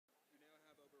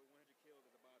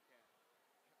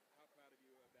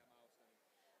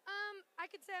I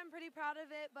could say I'm pretty proud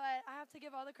of it, but I have to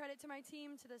give all the credit to my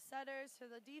team, to the setters, to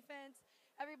the defense,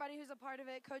 everybody who's a part of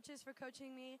it, coaches for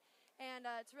coaching me. And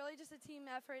it's really just a team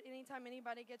effort anytime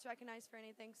anybody gets recognized for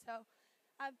anything. So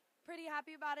I'm pretty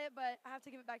happy about it, but I have to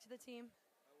give it back to the team.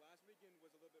 Last weekend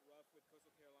was a little bit rough with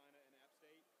Coastal Carolina and App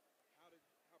State.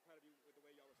 How proud of you with the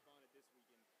way y'all responded this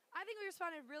weekend? I think we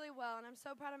responded really well, and I'm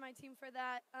so proud of my team for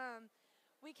that.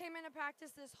 We came into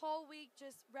practice this whole week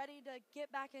just ready to get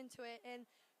back into it and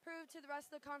prove to the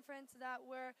rest of the conference that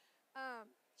we're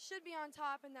should be on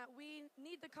top and that we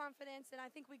need the confidence, and I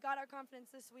think we got our confidence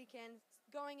this weekend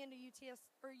going into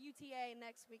UTA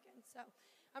next weekend. So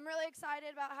I'm really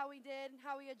excited about how we did,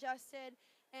 how we adjusted,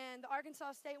 and the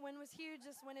Arkansas State win was huge.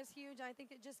 This win is huge, and I think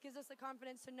it just gives us the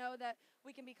confidence to know that we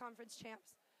can be conference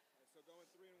champs. So going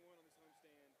 3-1 on this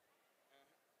homestand,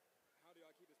 how do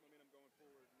y'all keep this momentum going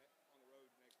forward on the road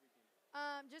next weekend?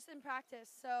 Just in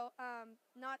practice. So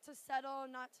not to settle,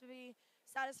 not to be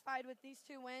satisfied with these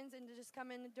 2 wins, and to just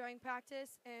come in during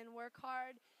practice and work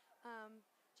hard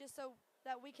just so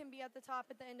that we can be at the top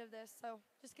at the end of this. So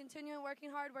just continuing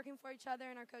working hard, working for each other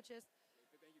and our coaches.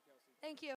 Thank you, Kelsey. Thank you.